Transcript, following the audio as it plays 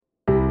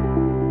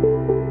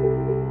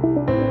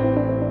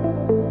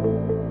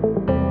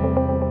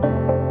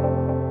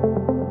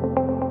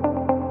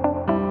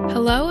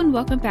Hello and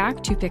welcome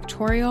back to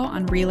Pictorial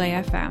on Relay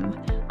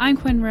FM. I'm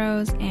Quinn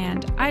Rose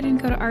and I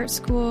didn't go to art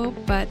school,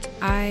 but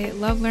I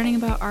love learning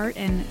about art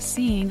and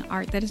seeing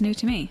art that is new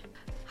to me.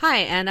 Hi,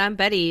 and I'm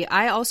Betty.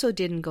 I also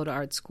didn't go to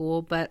art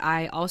school, but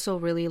I also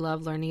really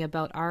love learning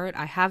about art.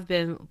 I have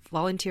been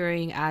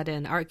volunteering at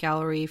an art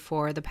gallery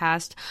for the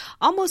past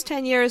almost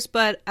 10 years,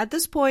 but at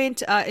this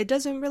point, it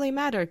doesn't really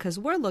matter because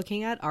we're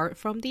looking at art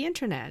from the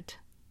internet.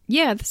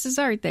 Yeah, this is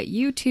art that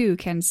you too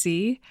can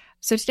see.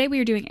 So today we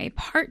are doing a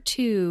part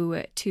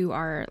 2 to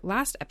our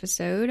last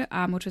episode,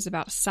 which was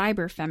about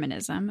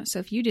cyberfeminism. So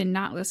if you did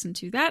not listen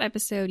to that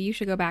episode, you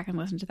should go back and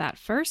listen to that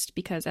first,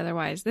 because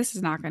otherwise this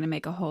is not going to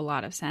make a whole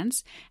lot of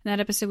sense. In that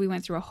episode, we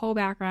went through a whole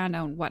background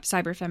on what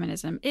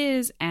cyberfeminism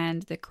is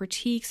and the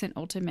critiques and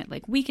ultimate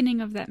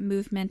weakening of that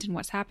movement and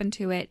what's happened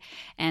to it.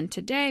 And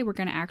today we're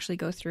going to actually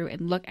go through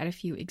and look at a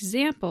few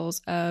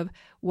examples of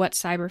what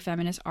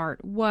cyberfeminist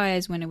art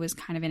was when it was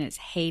kind of in its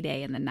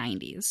heyday in the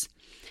 90s.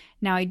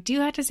 Now, I do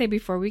have to say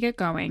before we get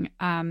going,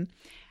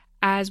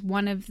 as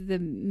one of the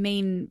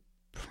main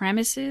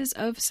premises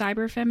of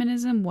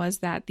cyberfeminism was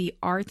that the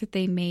art that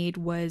they made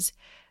was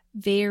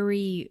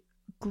very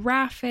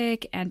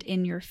graphic and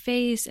in your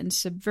face and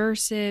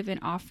subversive and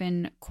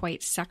often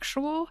quite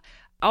sexual.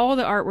 All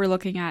the art we're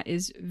looking at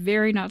is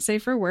very not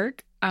safe for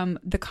work.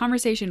 The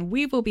conversation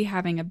we will be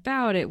having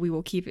about it, we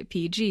will keep it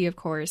PG, of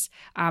course,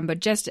 but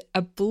just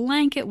a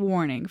blanket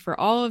warning for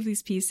all of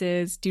these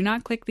pieces. Do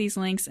not click these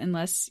links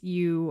unless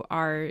you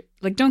are,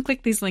 don't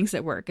click these links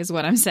at work is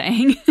what I'm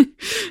saying.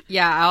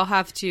 Yeah, I'll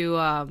have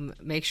to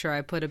make sure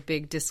I put a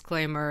big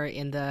disclaimer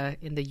in the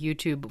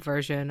YouTube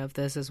version of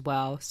this as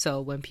well.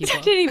 So when people...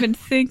 I didn't even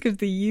think of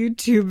the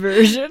YouTube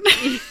version.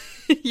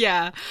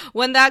 Yeah,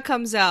 when that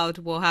comes out,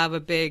 we'll have a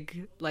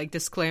big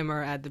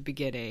disclaimer at the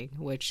beginning,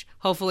 which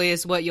hopefully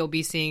is what you'll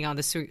be seeing on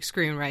the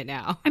screen right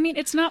now. I mean,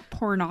 it's not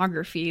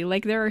pornography.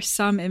 There are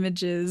some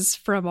images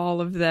from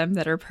all of them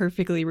that are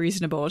perfectly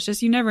reasonable. It's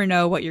just you never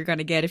know what you're going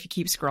to get if you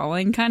keep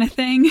scrolling kind of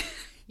thing.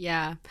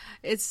 Yeah,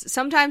 it's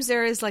sometimes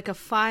there is a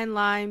fine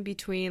line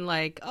between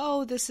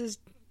oh, this is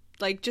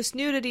just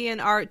nudity in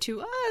art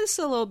to this is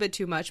a little bit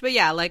too much. But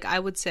yeah, I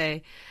would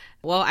say...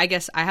 Well, I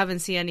guess I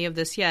haven't seen any of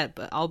this yet,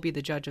 but I'll be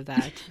the judge of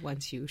that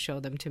once you show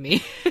them to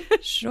me.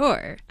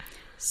 Sure.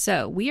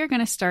 So we are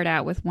going to start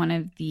out with one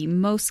of the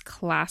most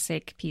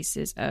classic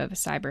pieces of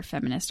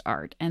cyberfeminist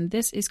art, and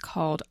this is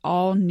called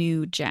All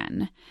New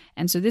Gen.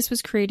 And so this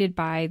was created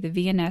by the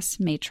VNS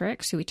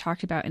Matrix, who we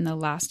talked about in the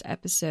last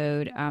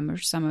episode,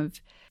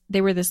 they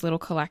were this little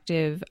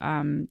collective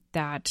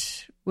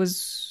that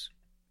was...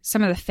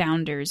 some of the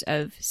founders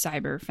of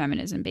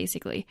cyberfeminism,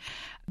 basically.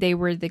 They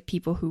were the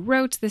people who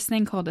wrote this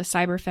thing called the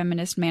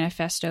Cyberfeminist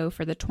Manifesto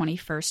for the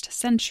 21st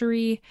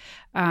Century.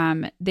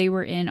 They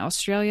were in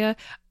Australia,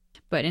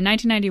 but in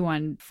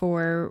 1991,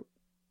 4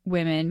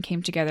 women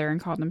came together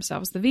and called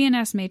themselves the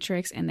VNS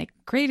Matrix, and they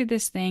created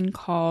this thing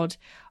called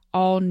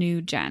All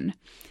New Gen.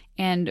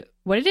 And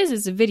what it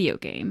is a video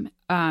game.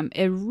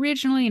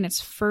 Originally, in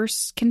its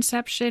first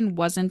conception,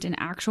 wasn't an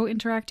actual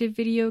interactive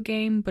video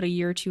game, but a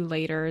year or two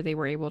later, they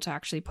were able to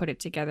actually put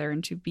it together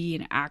and to be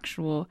an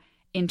actual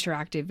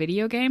interactive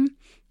video game.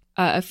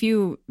 A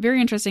few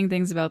very interesting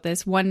things about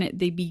this. One,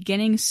 the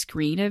beginning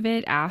screen of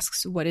it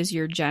asks, what is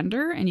your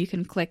gender? And you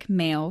can click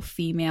male,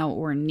 female,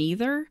 or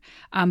neither.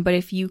 But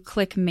if you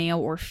click male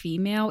or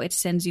female, it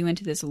sends you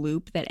into this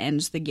loop that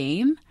ends the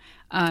game.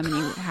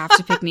 You have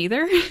to pick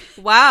neither.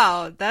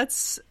 Wow, that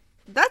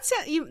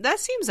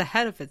seems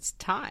ahead of its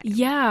time.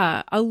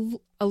 Yeah,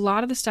 a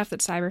lot of the stuff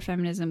that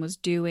cyberfeminism was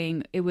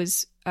doing, it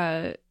was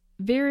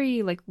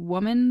very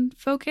woman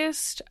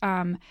focused,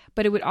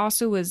 but it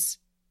was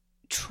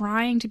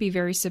trying to be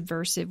very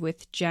subversive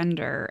with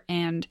gender,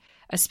 and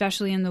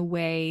especially in the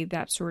way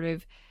that sort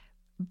of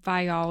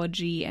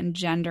biology and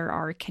gender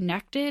are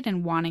connected,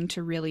 and wanting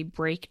to really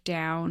break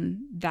down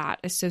that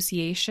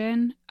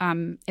association,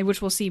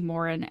 which we'll see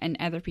more in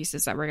other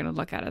pieces that we're going to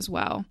look at as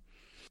well.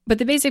 But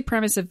the basic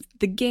premise of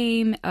the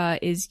game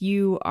is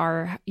you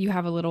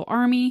have a little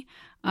army,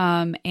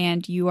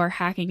 and you are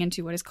hacking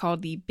into what is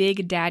called the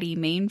Big Daddy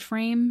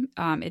mainframe.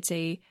 It's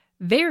a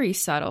very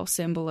subtle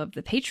symbol of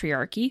the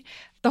patriarchy.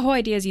 The whole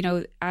idea is,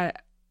 the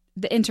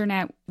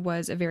internet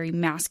was a very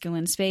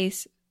masculine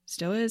space,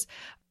 still is.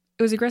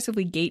 It was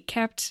aggressively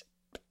gatekept,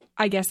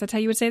 I guess that's how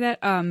you would say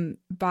that,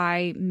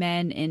 by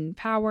men in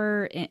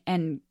power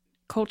and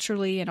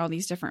culturally and all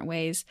these different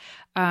ways.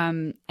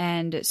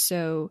 And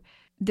so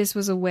this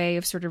was a way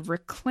of sort of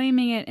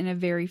reclaiming it in a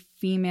very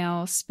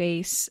female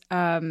space.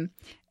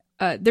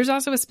 There's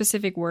also a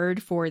specific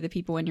word for the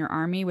people in your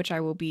army, which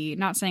I will be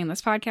not saying in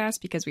this podcast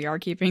because we are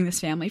keeping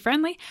this family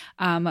friendly.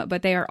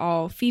 But they are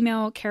all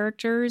female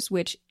characters,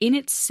 which in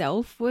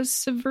itself was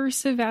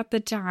subversive at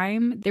the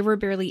time. There were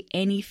barely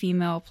any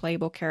female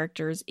playable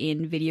characters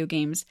in video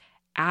games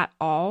at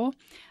all.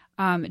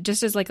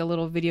 Just as a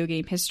little video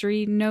game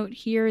history note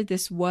here,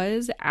 this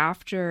was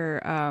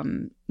after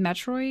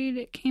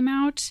Metroid came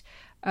out,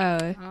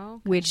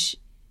 which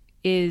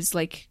is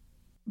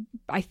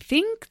I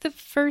think the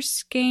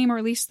first game, or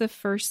at least the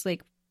first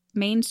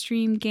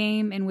mainstream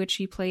game in which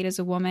he played as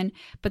a woman,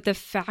 but the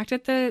fact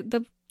that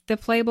the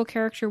playable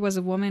character was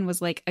a woman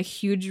was like a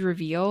huge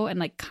reveal and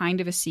like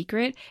kind of a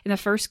secret. In the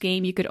first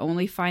game, you could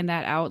only find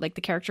that out. Like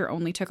the character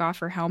only took off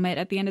her helmet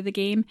at the end of the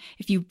game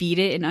if you beat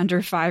it in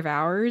under 5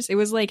 hours. It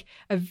was like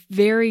a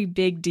very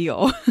big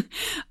deal.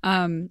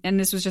 And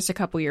this was just a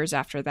couple years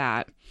after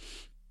that.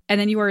 And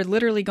then you are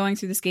literally going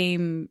through this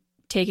game,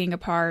 taking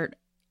apart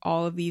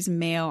all of these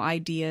male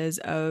ideas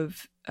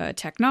of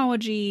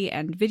technology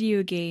and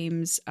video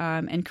games,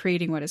 and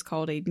creating what is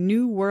called a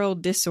new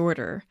world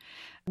disorder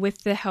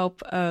with the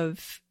help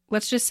of,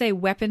 let's just say,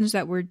 weapons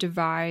that were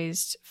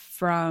devised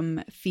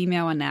from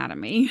female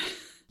anatomy.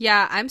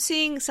 Yeah, I'm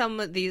seeing some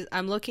of these.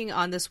 I'm looking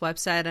on this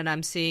website and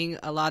I'm seeing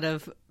a lot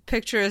of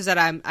pictures that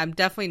I'm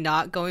definitely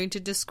not going to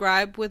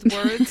describe with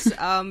words,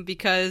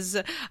 because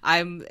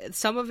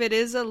some of it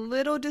is a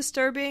little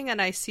disturbing,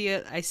 and I see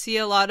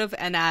a lot of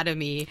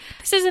anatomy.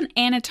 This is an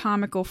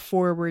anatomical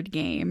forward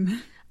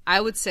game.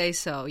 I would say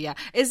so. Yeah.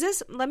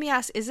 Let me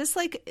ask, is this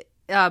like,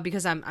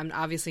 because I'm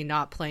obviously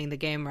not playing the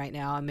game right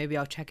now, and maybe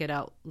I'll check it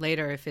out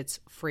later if it's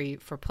free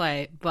for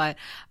play. But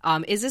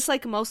is this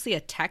like mostly a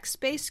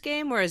text-based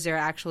game, or is there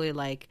actually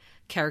like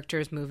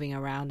characters moving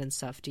around and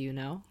stuff? Do you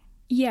know?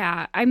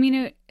 Yeah, I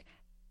mean,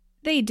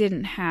 they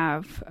didn't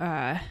have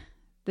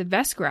the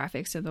best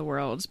graphics in the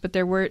world, but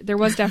there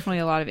was definitely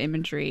a lot of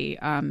imagery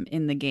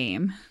in the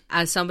game.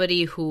 As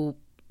somebody who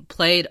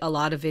played a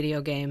lot of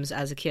video games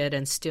as a kid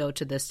and still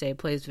to this day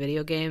plays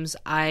video games,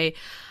 I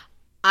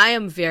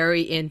am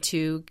very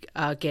into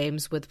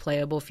games with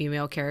playable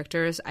female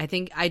characters. I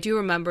think I do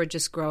remember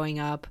just growing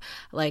up,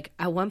 like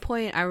at one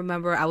point I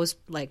remember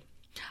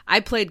I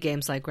played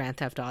games like Grand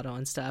Theft Auto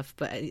and stuff,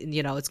 but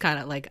you know, it's kind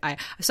of like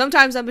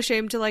sometimes I'm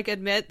ashamed to like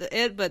admit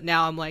it, but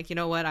now I'm like, you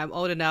know what, I'm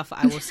old enough,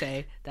 I will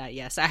say that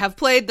yes, I have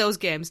played those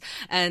games.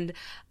 And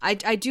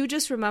I do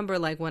just remember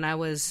like when I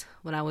was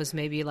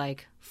maybe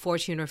like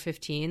 14 or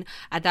 15,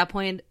 at that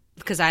point,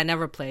 because I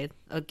never played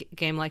a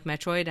game like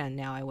Metroid, and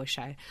now I wish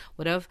I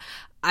would have.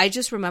 I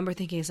just remember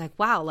thinking, it's like,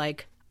 wow,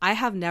 like I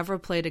have never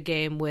played a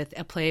game with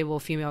a playable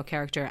female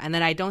character. And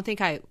then I don't think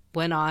I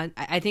went on.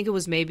 I think I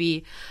was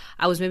maybe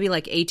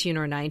like 18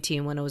 or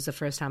 19 when it was the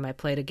first time I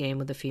played a game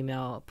with a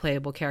female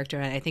playable character.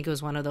 And I think it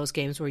was one of those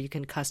games where you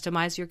can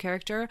customize your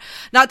character.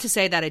 Not to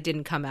say that it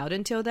didn't come out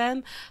until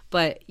then,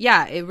 but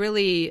yeah, it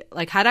really,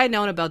 like, had I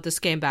known about this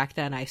game back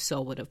then, I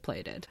so would have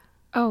played it.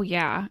 Oh,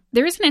 yeah.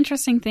 There is an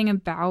interesting thing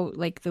about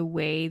like the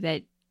way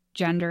that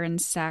gender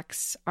and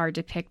sex are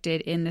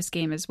depicted in this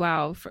game as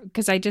well,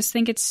 because I just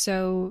think it's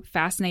so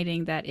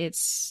fascinating that it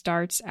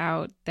starts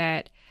out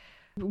that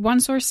one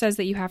source says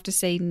that you have to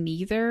say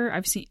neither.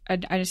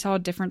 I saw a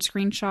different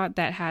screenshot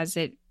that has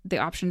the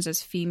options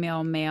as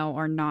female, male,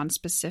 or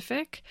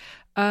non-specific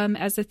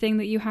as the thing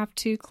that you have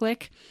to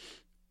click.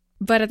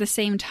 But at the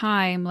same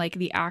time, like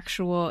the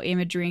actual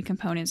imagery and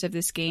components of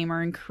this game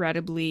are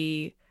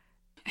incredibly,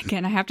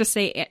 again, I have to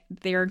say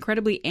they're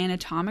incredibly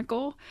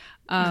anatomical,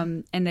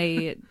 and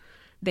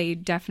they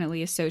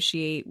definitely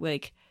associate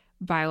like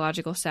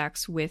biological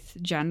sex with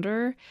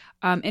gender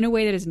in a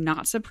way that is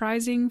not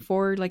surprising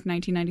for like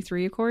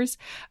 1993, of course.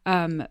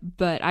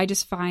 But I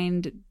just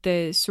find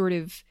the sort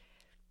of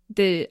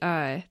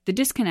the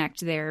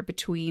disconnect there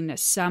between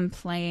some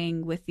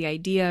playing with the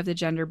idea of the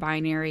gender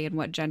binary and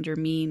what gender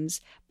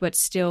means, but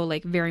still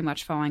like very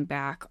much falling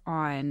back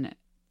on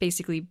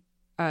basically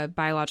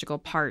biological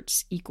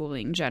parts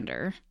equaling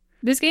gender.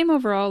 This game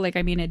overall, like,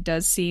 I mean, it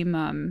does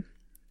seem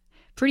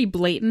pretty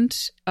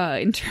blatant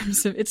in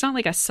terms of, it's not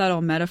like a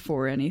subtle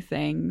metaphor or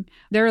anything.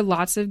 There are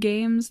lots of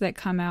games that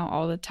come out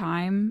all the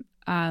time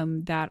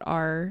that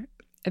are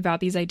about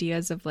these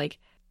ideas of like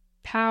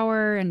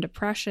power and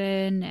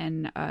oppression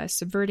and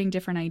subverting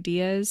different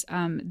ideas.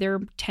 There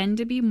tend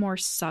to be more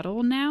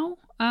subtle now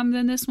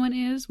than this one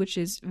is, which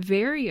is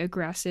very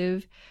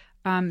aggressive.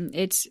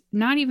 It's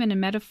not even a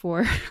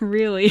metaphor,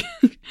 really.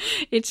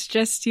 It's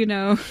just, you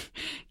know,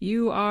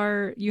 you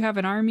have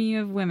an army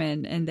of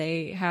women and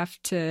they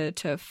have to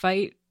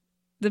fight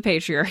the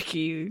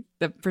patriarchy,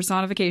 the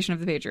personification of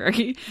the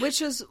patriarchy.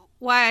 Which is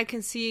why I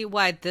can see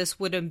why this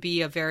wouldn't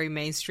be a very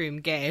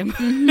mainstream game.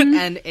 Mm-hmm.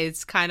 And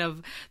it's kind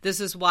of,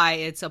 this is why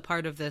it's a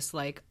part of this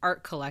like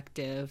art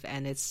collective,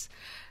 and it's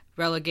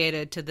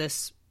relegated to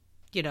this,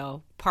 you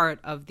know, part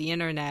of the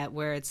internet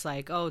where it's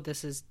like, oh,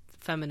 this is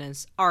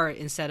feminist art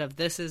instead of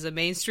this is a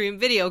mainstream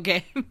video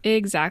game.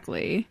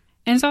 Exactly.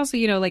 And it's also,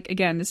 you know, like,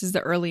 again, this is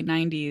the early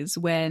 90s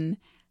when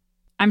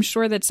I'm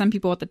sure that some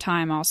people at the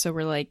time also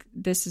were like,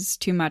 this is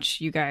too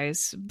much, you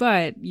guys.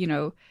 But, you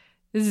know,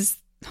 this is,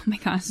 oh my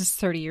God, this is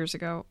 30 years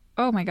ago.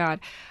 Oh my God.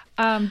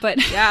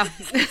 But yeah,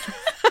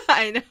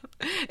 I know.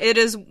 It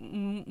is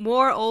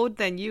more old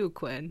than you,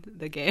 Quinn,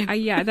 the game.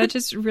 Yeah, that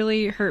just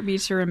really hurt me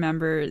to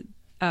remember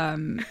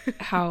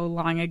how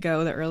long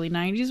ago the early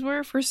 90s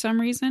were for some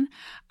reason.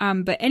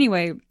 But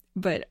anyway,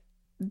 but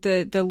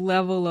the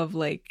level of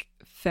like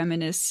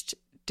feminist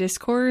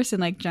discourse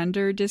and like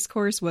gender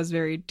discourse was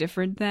very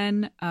different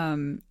then.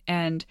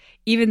 And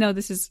even though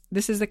this is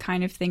the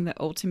kind of thing that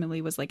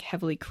ultimately was like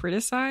heavily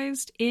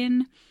criticized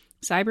in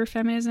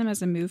cyberfeminism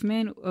as a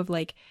movement of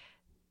like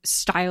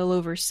style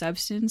over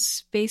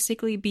substance,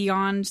 basically,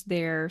 beyond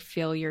their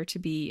failure to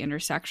be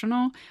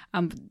intersectional.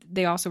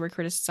 They also were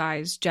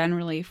criticized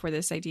generally for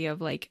this idea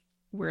of like,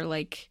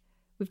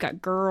 we've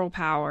got girl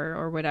power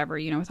or whatever,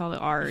 you know, with all the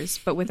R's,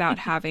 but without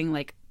having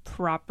like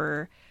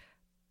proper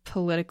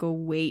political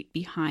weight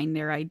behind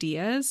their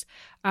ideas.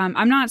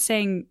 I'm not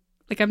saying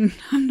like I'm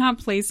not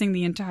placing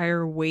the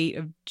entire weight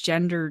of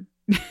gender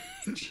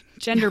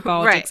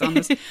politics on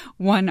this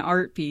one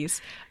art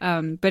piece,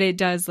 but it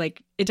does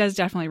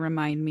definitely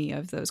remind me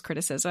of those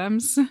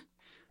criticisms.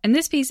 And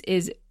this piece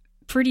is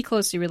pretty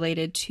closely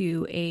related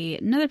to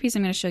another piece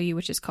I'm going to show you,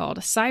 which is called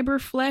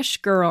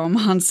Cyberflesh Girl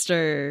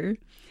Monster.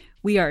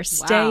 We are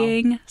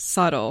staying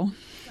subtle.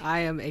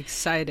 I am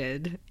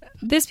excited.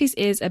 This piece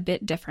is a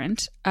bit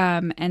different.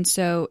 And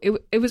so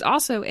it was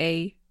also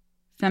a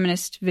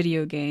feminist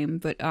video game,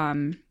 but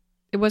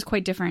it was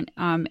quite different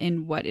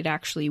in what it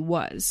actually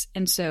was.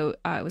 And so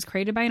it was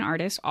created by an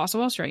artist,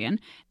 also Australian,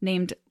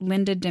 named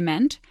Linda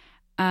Dement.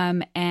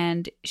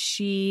 And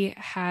she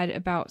had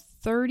about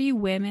 30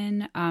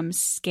 women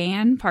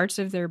scan parts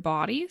of their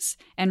bodies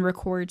and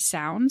record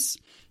sounds.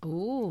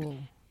 Ooh.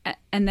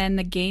 And then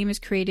the game is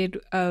created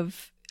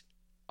of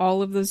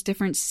all of those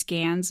different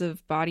scans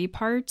of body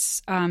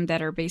parts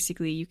that are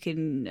basically, you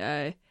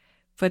can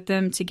put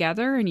them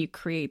together and you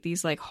create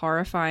these like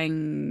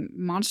horrifying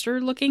monster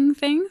looking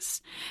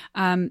things.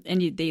 And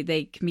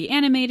they can be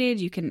animated.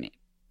 You can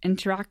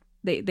interact.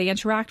 They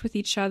interact with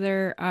each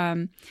other.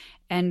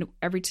 And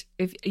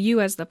if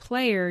you as the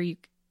player,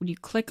 when you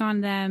click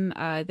on them,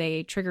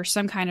 they trigger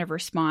some kind of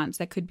response.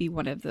 That could be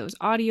one of those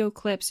audio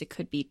clips. It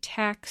could be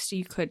text.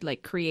 You could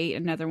like create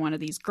another one of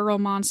these girl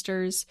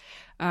monsters,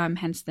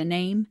 hence the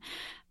name.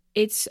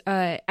 It's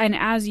and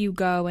as you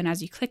go and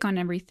as you click on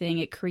everything,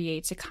 it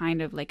creates a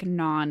kind of like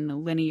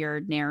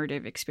non-linear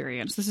narrative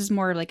experience. This is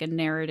more like a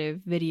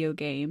narrative video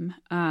game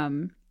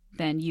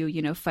than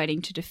you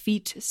fighting to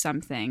defeat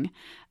something.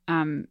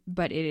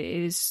 But it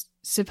is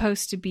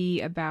supposed to be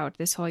about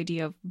this whole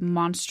idea of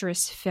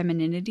monstrous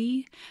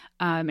femininity.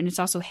 And it's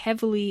also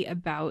heavily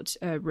about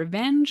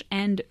revenge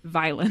and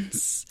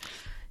violence.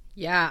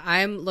 Yeah,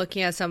 I'm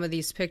looking at some of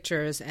these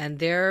pictures and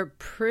they're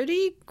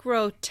pretty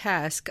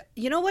grotesque.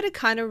 You know what it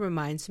kind of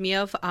reminds me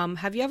of?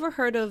 Have you ever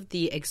heard of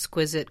The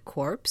Exquisite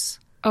Corpse?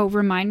 Oh,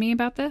 remind me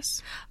about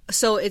this.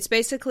 So it's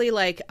basically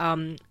like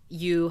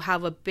you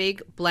have a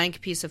big blank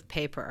piece of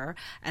paper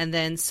and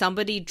then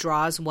somebody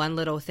draws one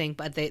little thing,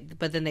 but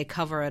then they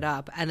cover it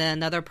up and then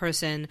another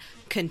person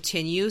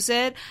continues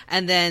it.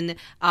 And then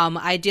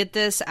I did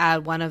this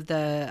at one of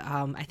the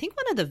I think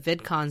one of the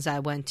VidCons I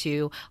went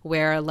to,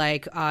 where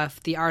like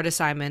the art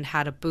assignment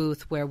had a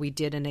booth where we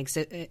did an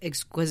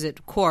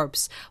exquisite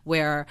corpse,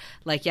 where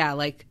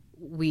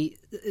we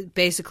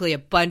basically a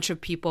bunch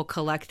of people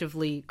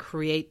collectively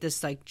create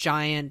this like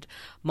giant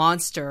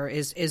monster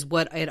is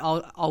what it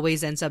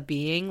always ends up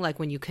being, like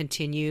when you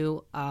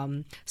continue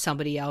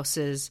somebody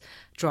else's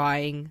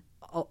drawing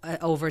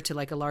over to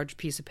like a large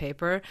piece of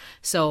paper.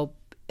 So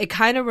it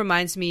kind of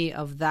reminds me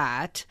of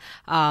that,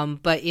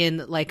 but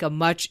in like a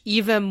much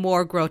even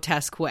more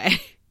grotesque way.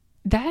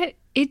 That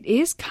it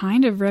is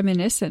kind of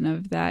reminiscent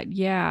of that,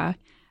 yeah,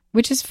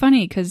 which is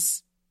funny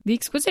because the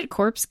Exquisite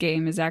Corpse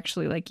game is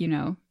actually like,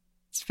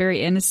 it's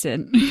very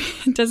innocent.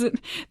 It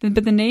doesn't, but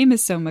the name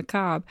is so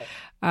macabre.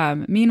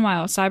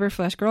 Meanwhile,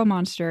 Cyberflesh Girl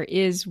Monster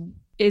is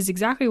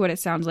exactly what it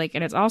sounds like,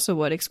 and it's also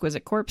what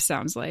Exquisite Corpse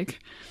sounds like.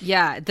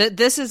 Yeah,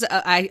 this is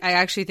I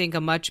actually think a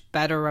much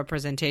better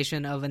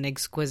representation of an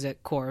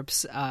exquisite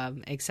corpse,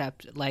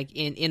 except like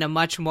in a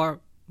much more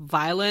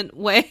violent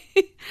way.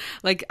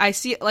 Like I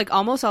see, like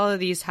almost all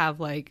of these have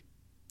like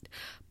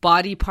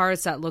body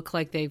parts that look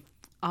like they've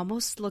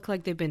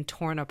been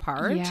torn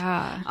apart.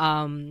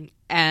 Yeah.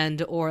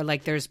 And or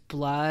like there's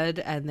blood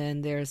and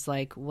then there's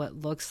like what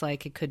looks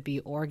like it could be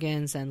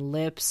organs and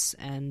lips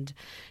and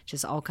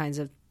just all kinds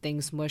of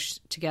things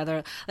mushed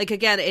together. Like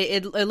again,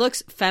 it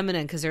looks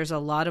feminine because there's a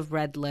lot of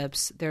red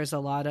lips. There's a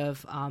lot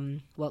of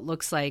what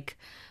looks like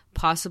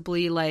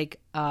possibly like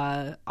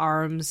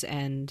arms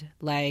and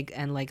legs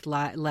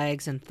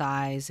and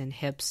thighs and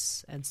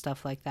hips and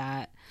stuff like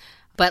that.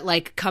 But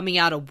like coming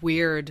out of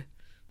weird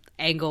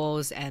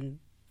angles and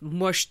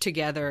mushed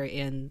together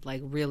in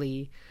like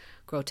really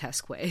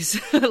grotesque ways.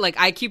 Like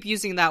I keep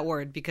using that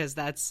word because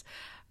that's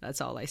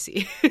all I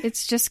see.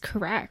 It's just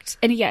correct.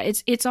 And yeah,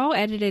 it's all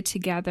edited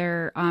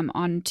together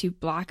onto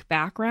black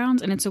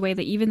backgrounds, and it's a way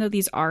that even though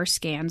these are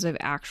scans of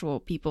actual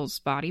people's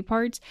body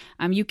parts,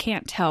 you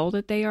can't tell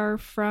that they are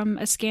from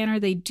a scanner.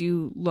 They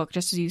do look,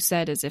 just as you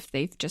said, as if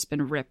they've just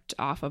been ripped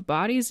off of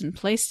bodies and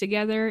placed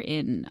together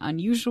in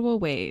unusual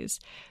ways,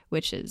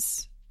 which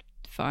is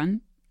fun.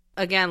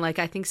 Again, like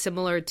I think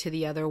similar to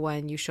the other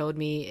one you showed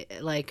me,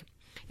 like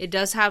it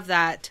does have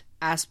that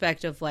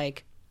aspect of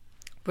like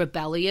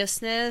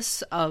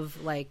rebelliousness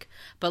of like,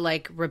 but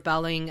like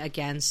rebelling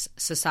against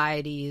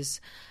society's,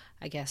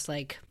 I guess,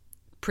 like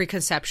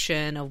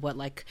preconception of what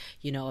like,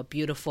 you know, a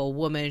beautiful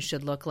woman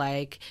should look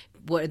like.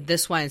 What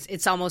this one is,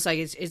 it's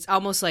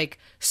almost like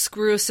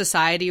screw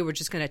society, we're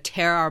just going to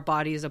tear our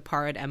bodies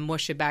apart and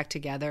mush it back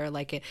together.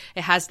 Like it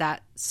has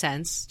that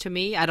sense to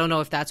me. I don't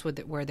know if that's what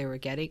they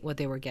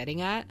were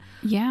getting at.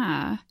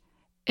 Yeah.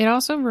 It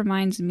also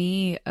reminds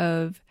me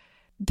of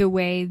the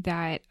way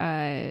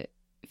that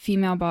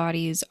female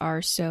bodies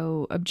are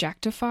so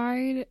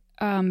objectified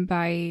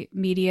by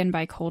media and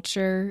by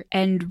culture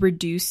and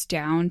reduced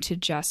down to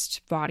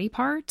just body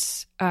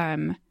parts.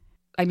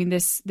 I mean,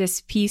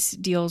 this piece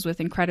deals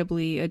with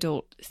incredibly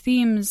adult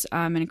themes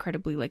and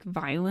incredibly like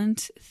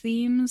violent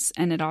themes,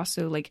 and it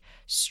also like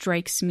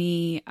strikes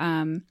me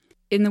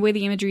in the way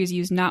the imagery is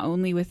used, not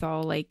only with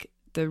all like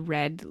the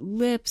red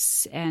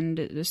lips and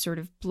the sort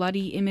of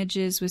bloody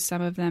images with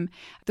some of them,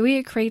 the way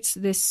it creates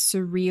this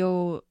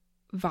surreal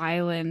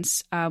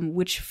violence,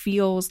 which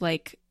feels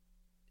like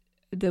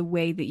the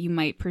way that you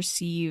might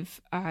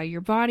perceive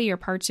your body or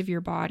parts of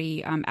your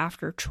body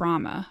after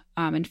trauma,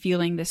 and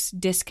feeling this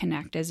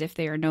disconnect as if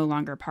they are no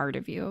longer part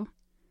of you.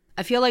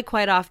 I feel like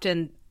quite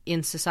often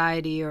in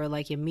society or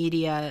like in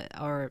media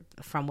or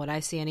from what I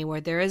see anywhere,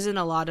 there isn't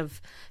a lot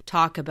of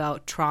talk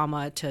about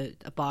trauma to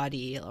a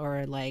body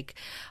or like,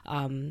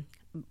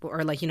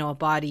 you know, a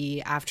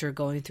body after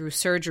going through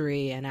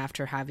surgery and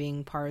after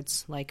having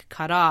parts like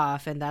cut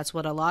off. And that's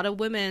what a lot of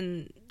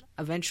women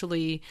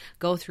eventually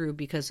go through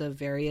because of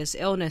various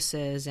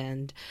illnesses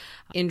and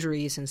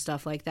injuries and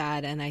stuff like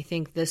that. And I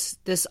think this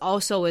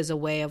also is a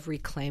way of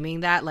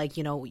reclaiming that, like,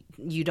 you know,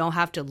 you don't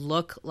have to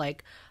look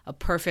like a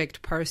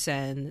perfect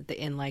person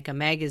in like a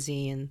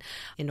magazine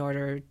in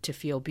order to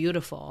feel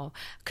beautiful.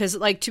 Because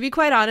like, to be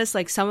quite honest,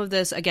 like some of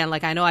this, again,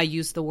 like I know I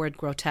use the word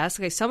grotesque,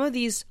 like some of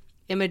these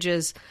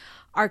images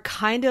are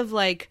kind of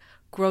like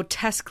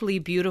grotesquely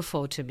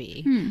beautiful to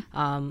me.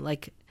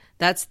 Like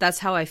that's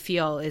how I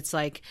feel. It's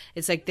like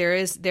there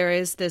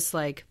is this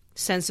like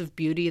sense of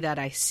beauty that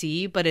I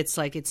see, but it's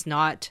like it's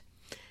not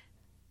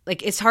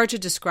like it's hard to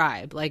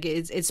describe. Like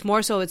it's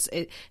more so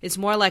it's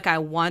more like I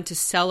want to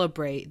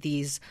celebrate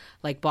these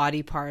like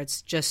body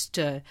parts just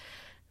to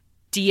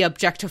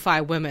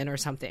de-objectify women or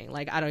something.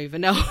 Like I don't even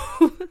know.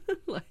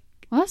 Well,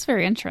 that's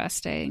very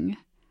interesting.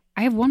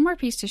 I have one more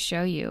piece to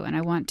show you, and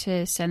I want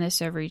to send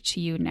this over to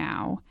you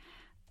now.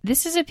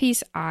 This is a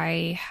piece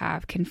I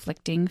have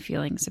conflicting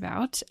feelings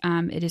about.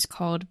 It is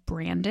called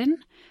Brandon.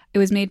 It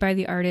was made by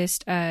the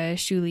artist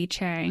Shuli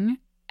Chang,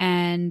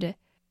 and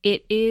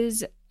it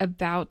is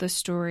about the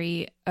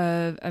story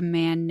of a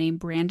man named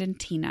Brandon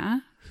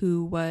Teena,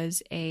 who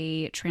was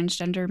a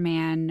transgender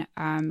man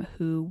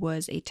who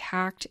was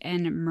attacked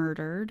and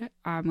murdered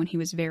when he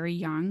was very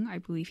young. I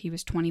believe he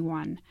was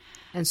 21.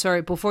 And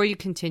sorry, before you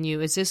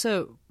continue, is this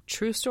a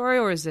true story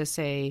or is this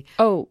a...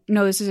 Oh,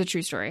 no, this is a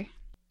true story.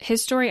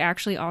 His story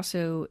actually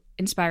also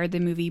inspired the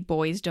movie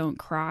Boys Don't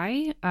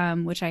Cry,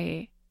 which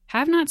I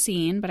have not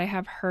seen, but I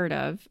have heard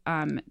of.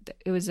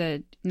 It was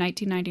a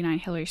 1999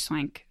 Hilary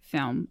Swank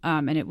film,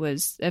 and it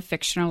was a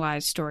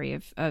fictionalized story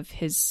of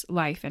his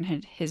life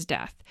and his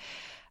death.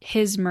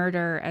 His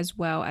murder, as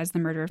well as the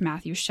murder of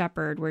Matthew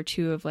Shepard, were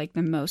two of like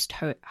the most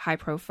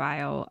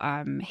high-profile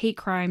hate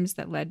crimes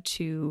that led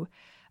to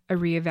a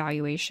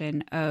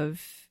reevaluation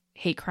of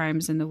hate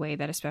crimes in the way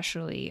that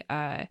especially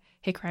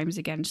hate crimes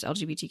against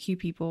LGBTQ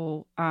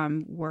people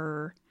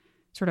were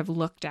sort of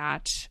looked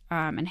at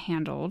and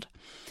handled.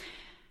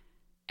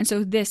 And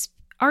so this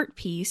art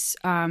piece,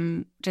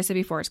 which I said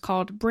before, it's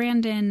called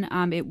Brandon.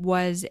 It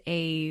was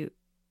a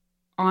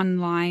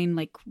online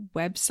like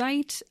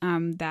website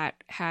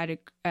that had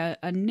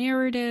a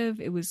narrative.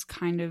 It was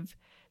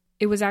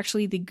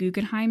actually the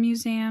Guggenheim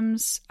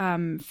Museum's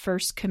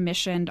first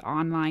commissioned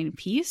online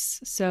piece.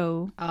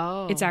 So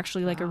it's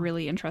actually like a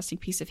really interesting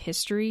piece of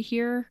history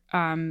here.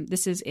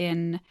 This is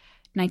in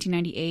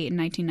 1998 and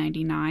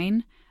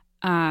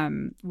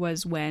 1999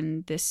 was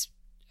when this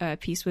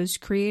piece was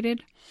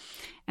created.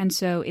 And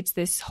so it's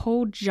this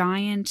whole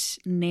giant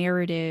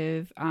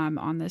narrative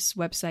on this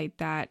website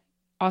that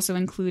also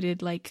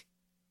included like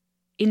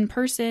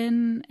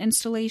in-person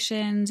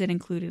installations. It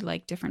included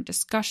like different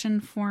discussion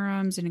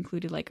forums. It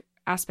included like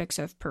aspects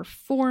of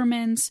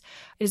performance.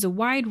 It is a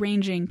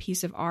wide-ranging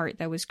piece of art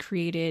that was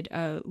created,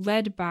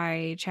 led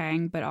by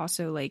Chang, but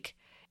also like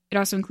it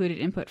also included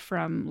input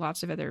from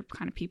lots of other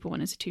kind of people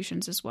and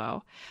institutions as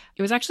well.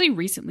 It was actually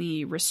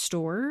recently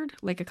restored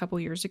like a couple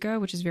years ago,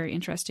 which is very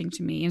interesting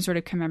to me in sort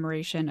of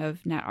commemoration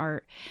of net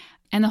art.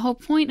 And the whole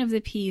point of the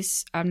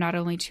piece, not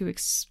only to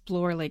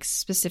explore like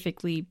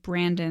specifically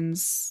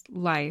Brandon's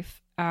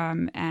life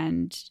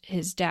and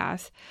his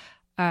death,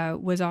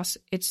 was also,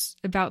 it's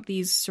about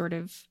these sort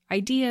of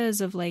ideas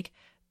of like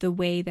the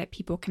way that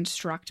people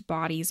construct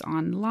bodies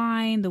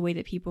online, the way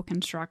that people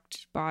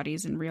construct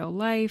bodies in real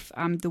life,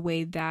 the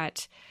way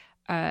that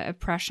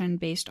oppression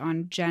based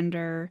on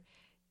gender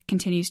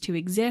continues to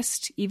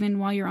exist even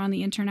while you're on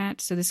the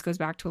internet. So this goes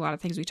back to a lot of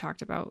things we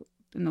talked about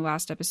in the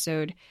last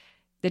episode.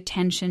 the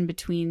tension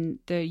between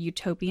the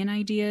utopian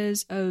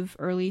ideas of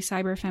early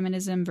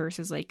cyberfeminism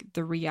versus like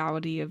the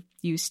reality of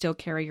you still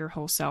carry your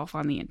whole self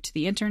on to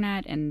the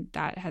internet, and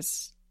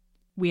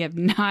we have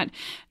not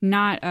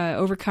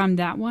overcome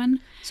that one.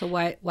 So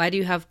why do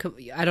you have,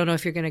 I don't know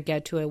if you're going to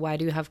get to it, why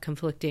do you have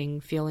conflicting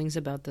feelings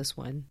about this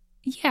one?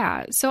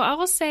 Yeah, so I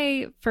will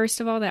say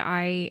first of all that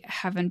I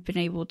haven't been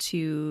able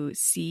to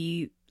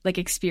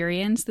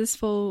experience this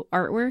full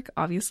artwork,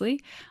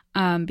 obviously,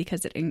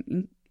 because it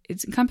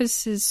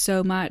encompasses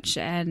so much,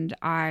 and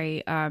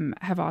I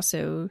have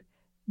also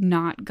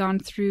not gone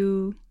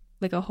through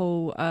like a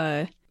whole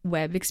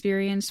web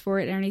experience for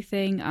it or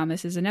anything.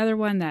 This is another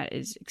one that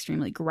is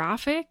extremely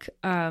graphic,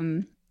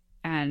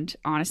 and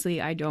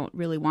honestly, I don't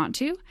really want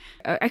to.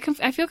 I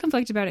feel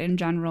conflicted about it in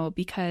general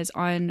because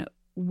on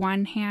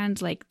one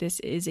hand, like this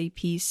is an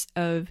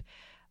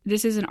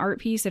art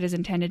piece that is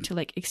intended to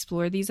like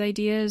explore these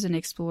ideas and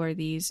explore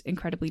these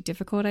incredibly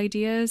difficult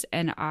ideas,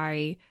 and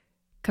I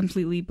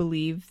completely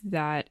believe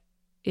that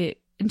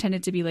it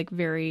intended to be like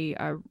very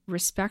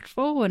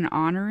respectful and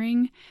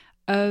honoring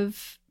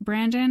of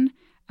Brandon.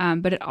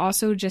 But it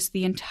also just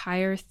the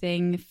entire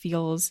thing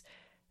feels,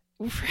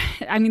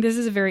 I mean, this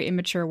is a very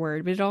immature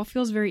word, but it all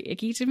feels very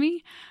icky to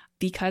me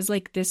because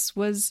like this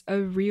was a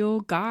real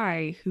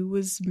guy who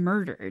was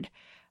murdered.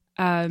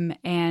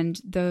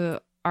 And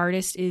the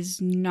artist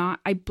is not,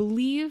 I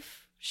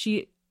believe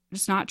she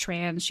is not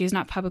trans. She is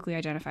not publicly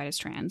identified as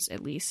trans,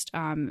 at least.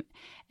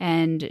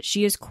 And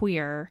she is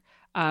queer.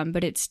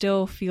 But it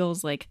still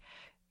feels like,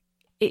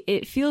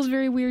 it feels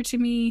very weird to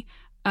me.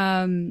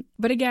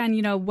 But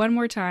again, one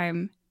more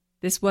time,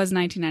 this was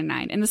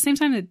 1999. And the same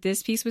time that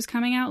this piece was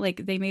coming out,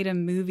 like they made a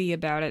movie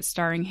about it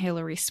starring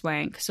Hilary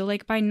Swank. So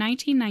like by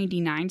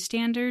 1999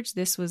 standards,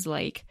 this was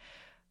like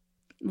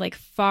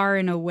far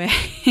and away,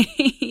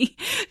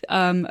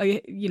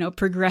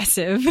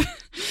 progressive.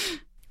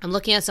 I'm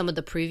looking at some of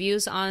the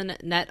previews on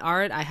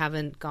NetArt. I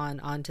haven't gone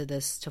onto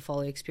this to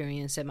fully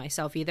experience it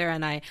myself either.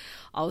 And I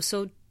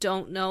also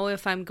don't know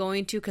if I'm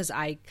going to, because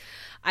I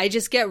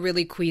just get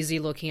really queasy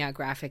looking at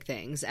graphic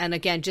things. And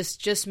again,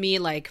 just me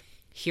like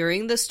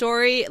hearing the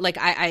story, like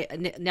I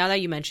now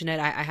that you mention it,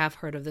 I have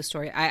heard of the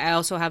story. I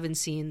also haven't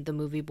seen the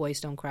movie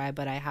Boys Don't Cry,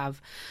 but I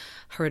have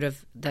heard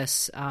of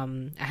this.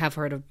 I have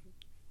heard of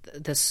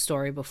this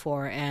story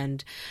before,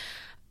 and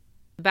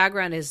the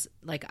background is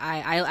like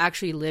I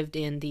actually lived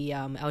in the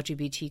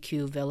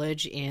LGBTQ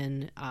village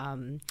in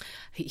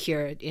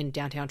here in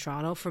downtown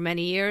Toronto for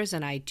many years,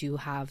 and I do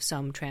have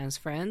some trans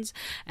friends,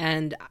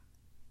 and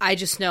I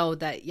just know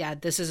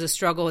that this is a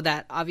struggle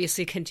that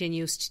obviously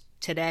continues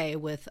today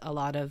with a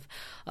lot of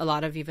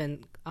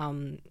even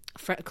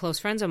close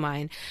friends of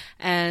mine,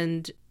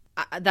 and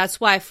that's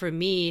why for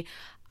me,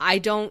 I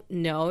don't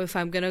know if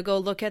I'm gonna go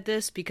look at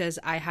this because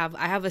I have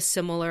a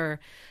similar,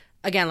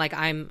 again, like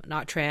I'm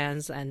not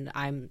trans, and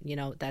I'm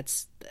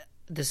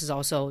this is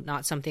also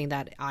not something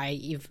that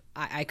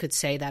I could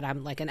say that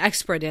I'm like an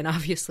expert in,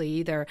 obviously,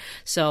 either.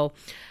 So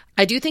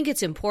I do think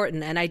it's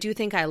important, and I do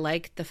think I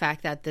like the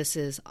fact that this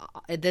is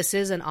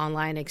an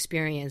online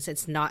experience.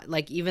 It's not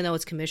like, even though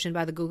it's commissioned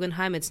by the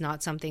Guggenheim, it's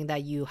not something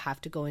that you have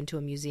to go into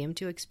a museum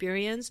to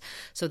experience.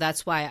 So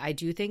that's why I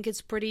do think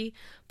it's pretty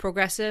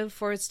progressive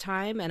for its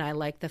time, and I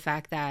like the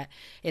fact that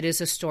it is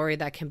a story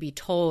that can be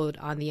told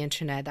on the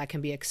internet, that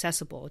can be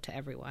accessible to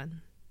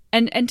everyone.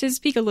 And to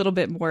speak a little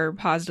bit more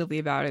positively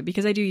about it,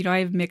 because I do, I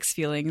have mixed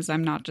feelings.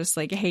 I'm not just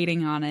like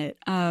hating on it.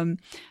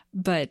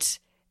 But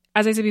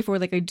as I said before,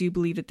 like I do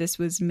believe that this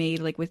was made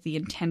like with the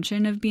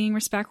intention of being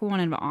respectful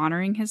and of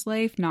honoring his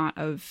life, not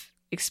of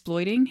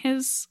exploiting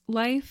his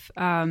life.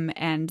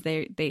 And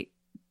the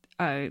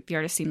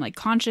artist seemed like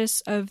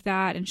conscious of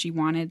that, and she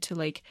wanted to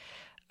like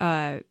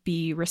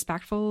be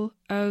respectful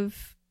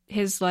of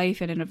his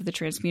life and of the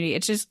trans community.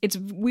 It's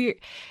weird.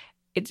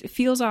 It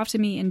feels off to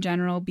me in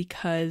general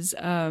because,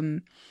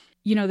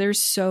 there's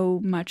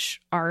so much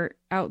art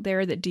out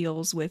there that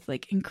deals with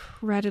like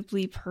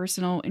incredibly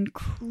personal,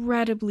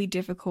 incredibly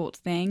difficult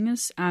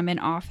things. And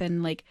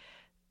often like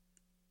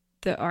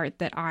the art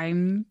that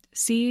I'm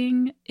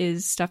seeing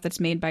is stuff that's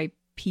made by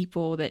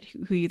people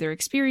who either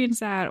experience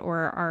that or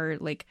are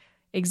like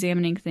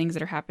examining things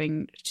that are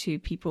happening to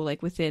people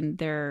like within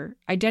their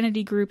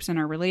identity groups and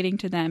are relating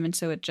to them. And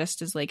so it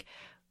just is like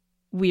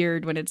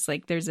weird when it's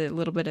like there's a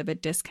little bit of a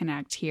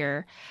disconnect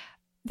here.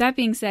 That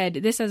being said,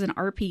 this as an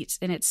art piece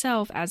in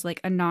itself, as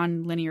like a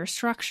non-linear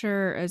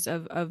structure, as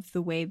of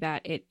the way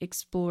that it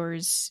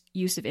explores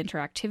use of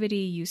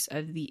interactivity, use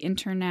of the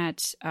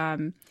internet,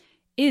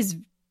 is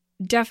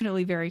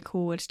definitely very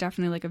cool. It's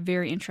definitely like a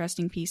very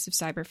interesting piece of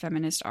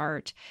cyberfeminist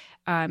art.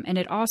 And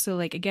it also,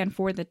 like, again,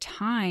 for the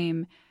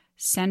time,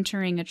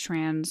 centering a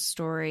trans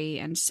story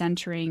and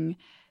centering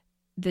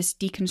this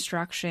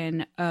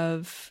deconstruction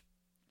of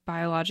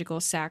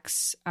biological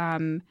sex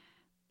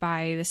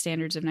by the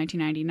standards of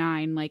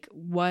 1999 like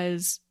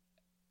was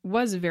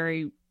a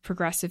very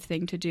progressive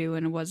thing to do,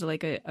 and it was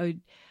like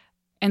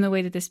and the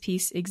way that this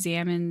piece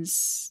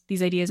examines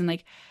these ideas, and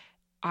like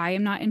I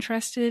am not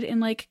interested in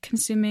like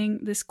consuming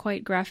this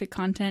quite graphic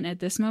content at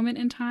this moment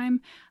in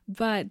time,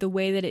 but the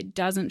way that it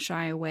doesn't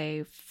shy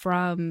away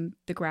from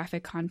the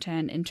graphic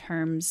content in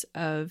terms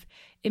of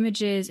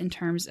images, in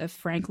terms of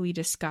frankly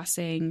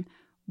discussing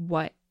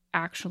what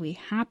actually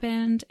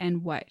happened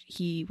and what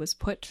he was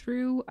put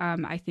through,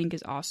 I think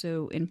is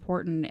also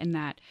important in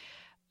that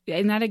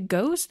it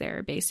goes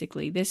there,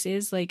 basically. This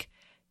is like,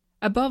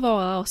 above all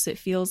else, it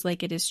feels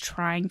like it is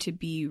trying to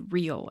be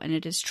real, and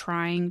it is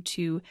trying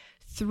to,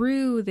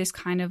 through this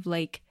kind of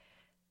like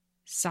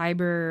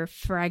cyber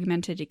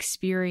fragmented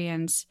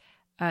experience,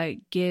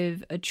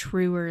 give a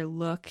truer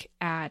look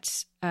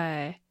at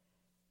the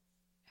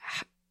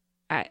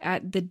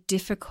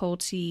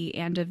difficulty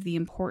and of the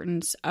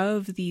importance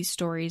of these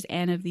stories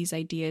and of these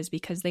ideas,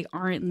 because they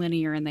aren't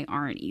linear and they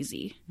aren't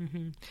easy.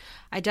 Mm-hmm.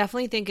 I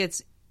definitely think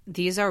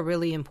these are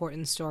really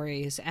important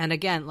stories. And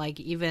again, like,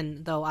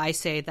 even though I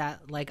say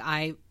that, like,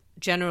 I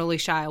generally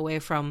shy away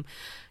from,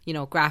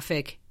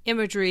 graphic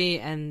imagery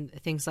and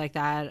things like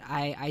that,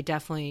 I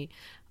definitely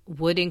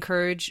would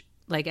encourage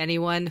like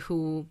anyone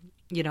who,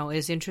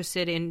 is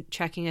interested in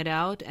checking it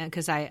out. And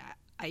because I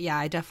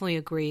definitely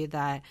agree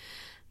that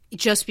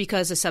just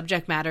because the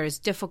subject matter is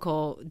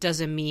difficult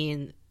doesn't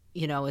mean,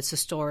 it's a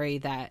story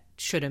that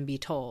shouldn't be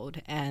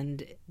told.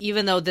 And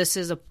even though this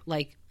is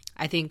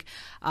I think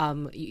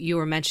you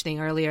were mentioning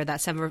earlier that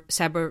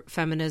cyber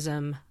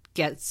feminism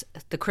gets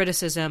the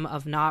criticism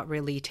of not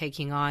really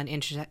taking on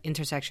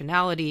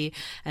intersectionality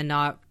and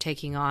not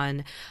taking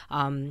on,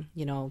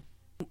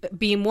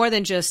 being more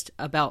than just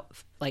about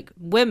like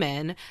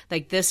women.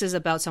 Like, this is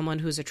about someone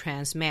who's a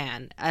trans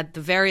man. At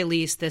the very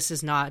least, this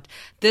is not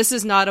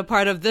a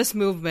part of this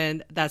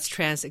movement that's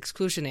trans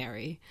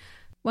exclusionary.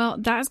 Well,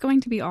 that is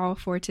going to be all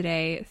for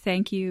today.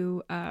 Thank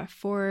you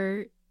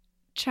for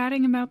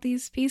chatting about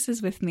these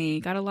pieces with me.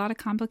 Got a lot of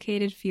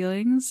complicated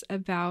feelings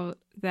about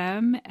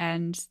them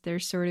and their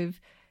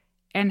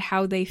and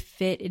how they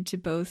fit into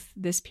both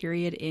this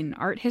period in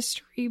art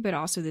history, but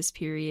also this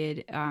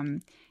period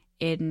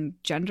in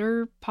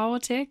gender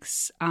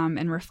politics,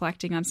 and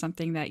reflecting on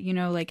something that,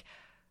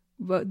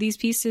 these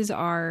pieces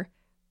are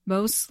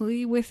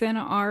mostly within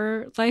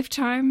our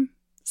lifetimes.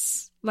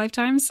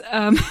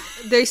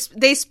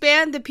 They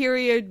span the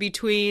period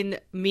between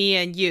me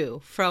and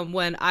you, from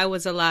when I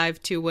was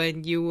alive to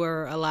when you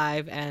were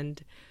alive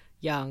and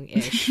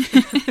young-ish.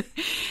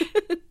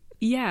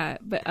 Yeah,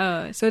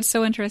 but so it's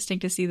so interesting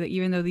to see that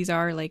even though these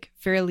are like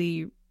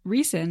fairly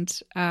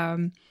recent,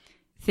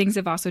 things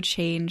have also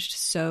changed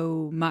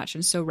so much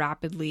and so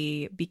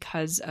rapidly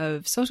because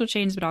of social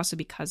change, but also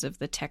because of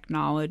the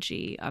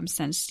technology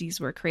since these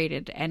were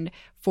created. And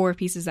for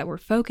pieces that were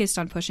focused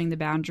on pushing the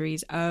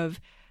boundaries of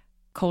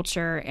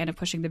culture and of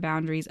pushing the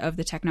boundaries of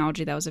the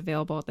technology that was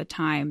available at the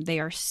time,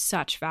 they are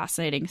such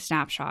fascinating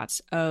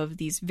snapshots of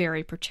these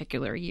very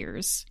particular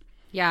years.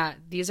 Yeah,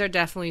 these are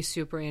definitely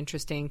super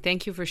interesting.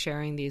 Thank you for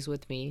sharing these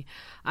with me.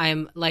 I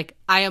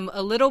am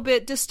a little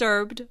bit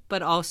disturbed,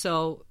 but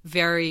also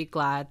very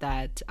glad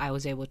that I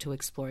was able to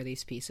explore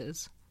these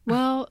pieces.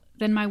 Well,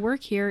 then my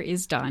work here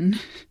is done.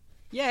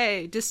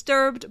 Yay,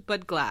 disturbed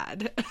but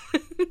glad.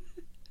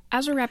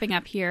 As we're wrapping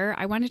up here,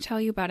 I want to tell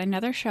you about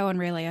another show on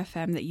Relay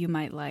FM that you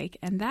might like,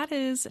 and that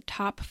is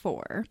Top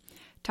 4.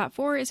 Top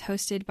 4 is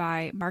hosted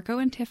by Marco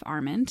and Tiff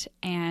Arment,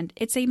 and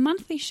it's a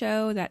monthly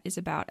show that is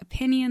about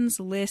opinions,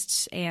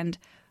 lists, and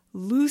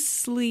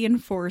loosely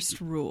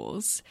enforced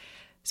rules.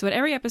 So at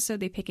every episode,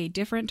 they pick a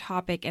different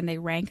topic and they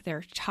rank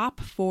their top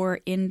 4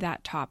 in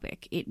that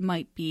topic. It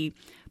might be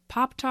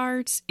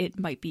Pop-Tarts, it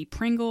might be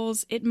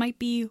Pringles, it might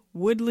be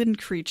woodland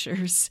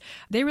creatures.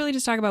 They really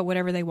just talk about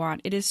whatever they want.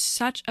 It is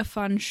such a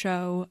fun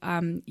show.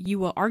 You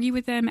will argue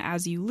with them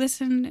as you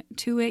listen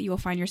to it. You will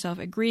find yourself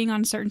agreeing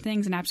on certain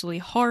things and absolutely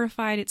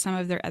horrified at some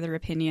of their other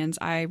opinions.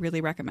 I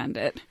really recommend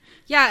it.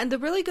 Yeah, and the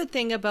really good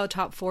thing about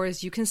Top 4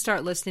 is you can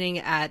start listening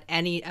at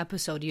any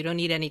episode. You don't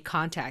need any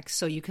context.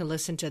 So you can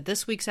listen to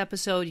this week's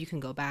episode. You can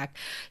go back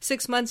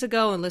 6 months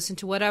ago and listen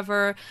to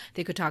whatever.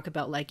 They could talk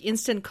about like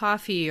instant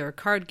coffee or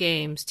card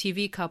games,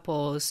 TV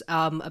couples,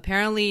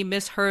 apparently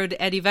misheard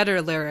Eddie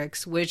Vedder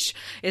lyrics, which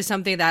is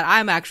something that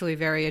I'm actually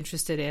very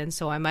interested in.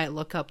 So I might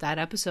look up that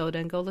episode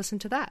and go listen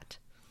to that.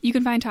 You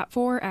can find Top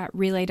 4 at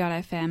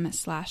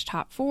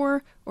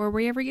relay.fm/top4 or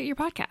wherever you get your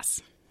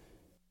podcasts.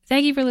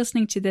 Thank you for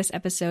listening to this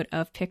episode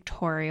of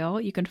Pictorial.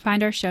 You can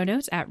find our show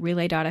notes at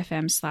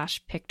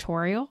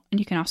relay.fm/pictorial. And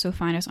you can also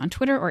find us on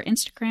Twitter or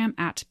Instagram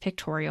at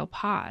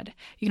pictorialpod.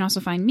 You can also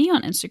find me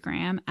on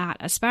Instagram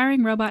at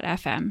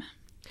aspiringrobotfm.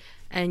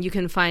 And you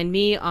can find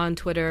me on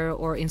Twitter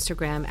or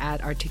Instagram at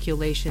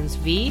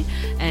ArticulationsV.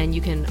 And you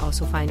can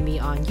also find me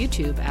on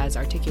YouTube as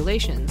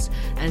Articulations.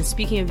 And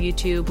speaking of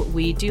YouTube,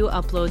 we do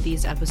upload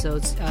these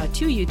episodes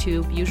to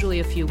YouTube, usually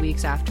a few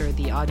weeks after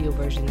the audio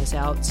version is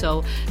out.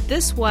 So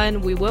this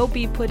one, we will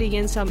be putting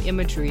in some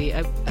imagery.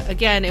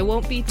 Again, it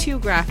won't be too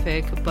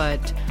graphic,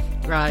 but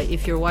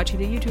if you're watching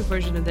the YouTube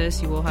version of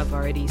this, you will have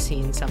already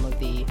seen some of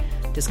the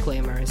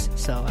disclaimers.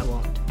 So I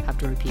won't have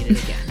to repeat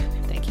it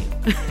again. Thank you.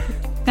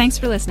 Thanks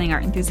for listening,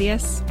 art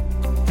enthusiasts.